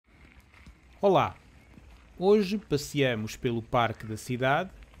Olá! Hoje passeamos pelo parque da cidade,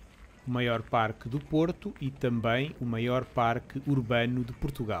 o maior parque do Porto e também o maior parque urbano de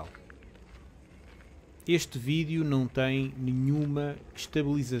Portugal. Este vídeo não tem nenhuma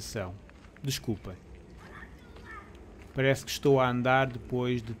estabilização. Desculpem. Parece que estou a andar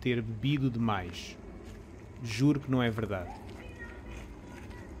depois de ter bebido demais. Juro que não é verdade.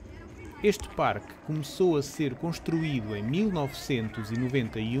 Este parque começou a ser construído em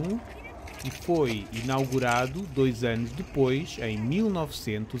 1991 e foi inaugurado 2 anos depois, em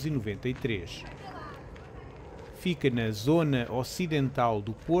 1993. Fica na zona ocidental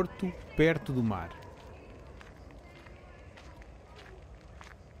do Porto, perto do mar.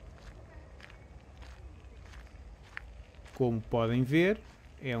 Como podem ver,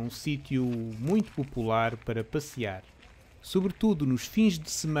 é um sítio muito popular para passear. Sobretudo nos fins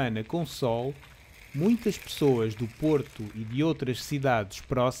de semana com sol, muitas pessoas do Porto e de outras cidades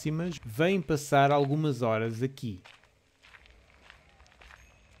próximas vêm passar algumas horas aqui.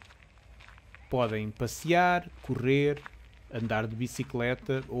 Podem passear, correr, andar de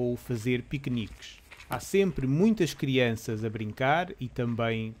bicicleta ou fazer piqueniques. Há sempre muitas crianças a brincar e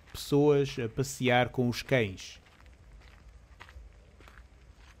também pessoas a passear com os cães.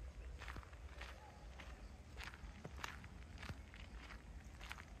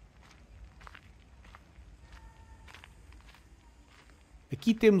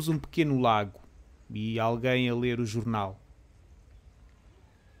 Aqui temos um pequeno lago e alguém a ler o jornal.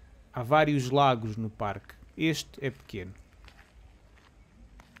 Há vários lagos no parque. Este é pequeno.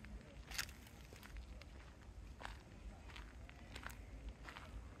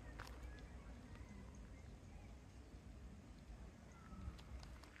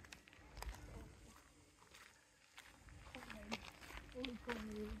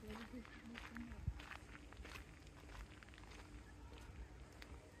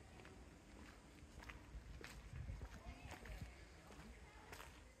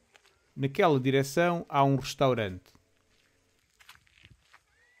 Naquela direção há um restaurante.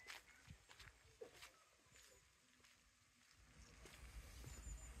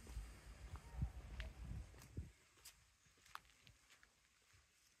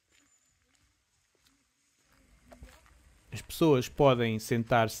 As pessoas podem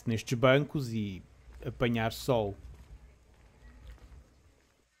sentar-se nestes bancos e apanhar sol.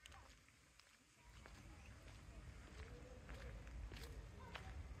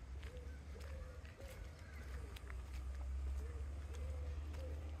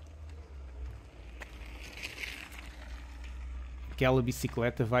 Aquela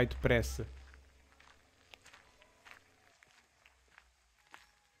bicicleta vai depressa.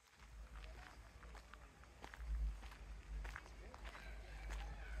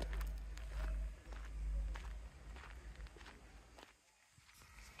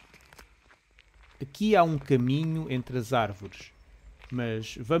 Aqui há um caminho entre as árvores,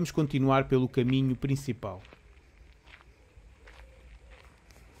 mas vamos continuar pelo caminho principal.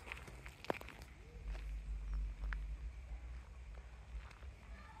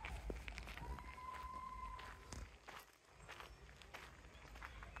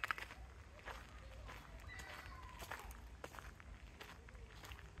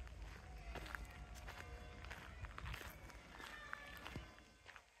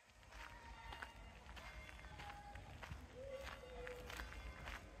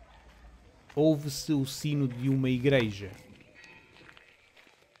 Ouve-se o sino de uma igreja.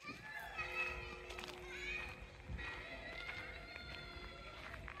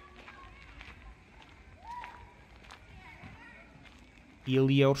 E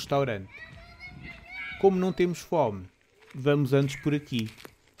ali é o restaurante. Como não temos fome, vamos antes por aqui.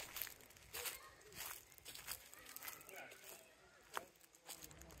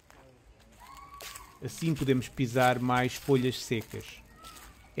 Assim podemos pisar mais folhas secas.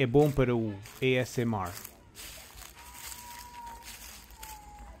 É bom para o ASMR.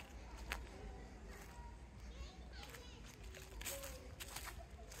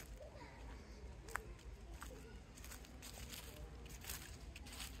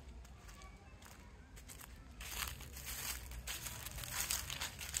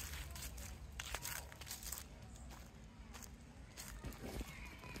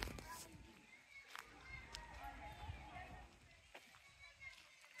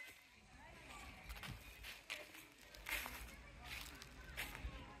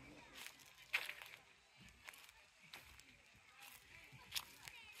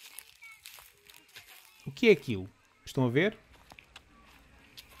 O que é aquilo? Estão a ver?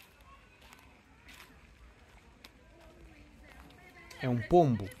 É um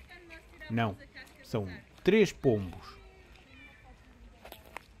pombo? Não, são 3 pombos.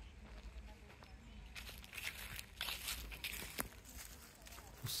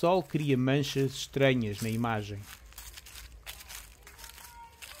 sol cria manchas estranhas na imagem.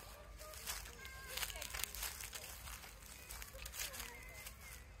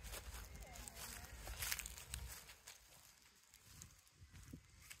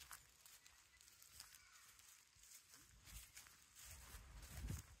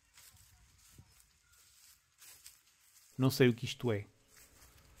 Não sei o que isto é.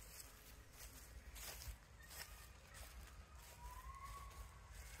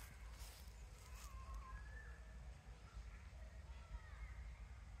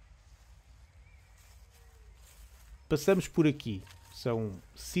 Passamos por aqui. São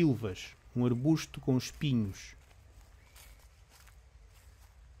silvas, um arbusto com espinhos.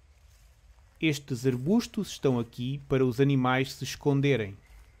 Estes arbustos estão aqui para os animais se esconderem.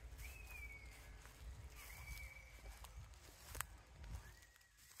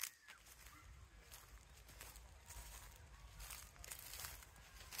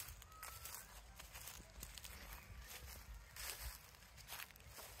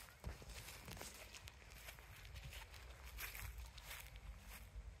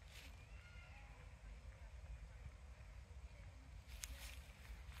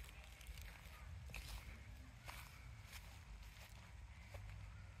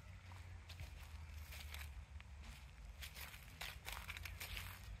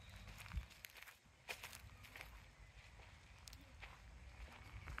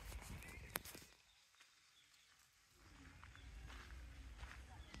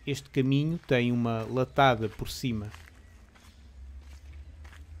 Este caminho tem uma latada por cima.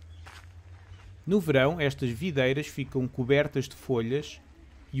 No verão, estas videiras ficam cobertas de folhas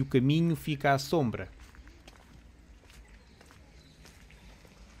e o caminho fica à sombra.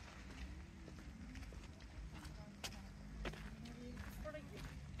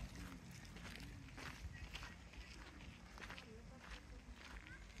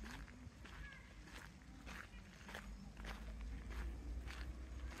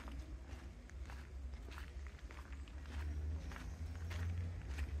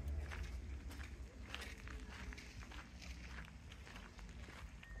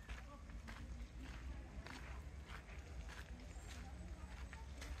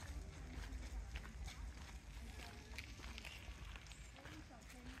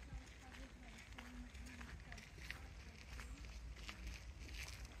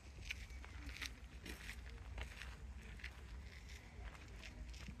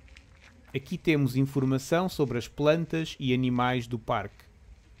 Aqui temos informação sobre as plantas e animais do parque.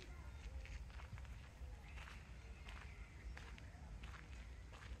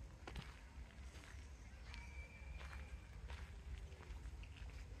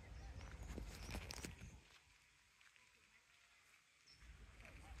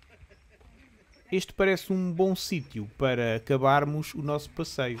 Este parece um bom sítio para acabarmos o nosso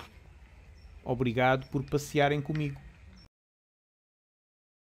passeio. Obrigado por passearem comigo.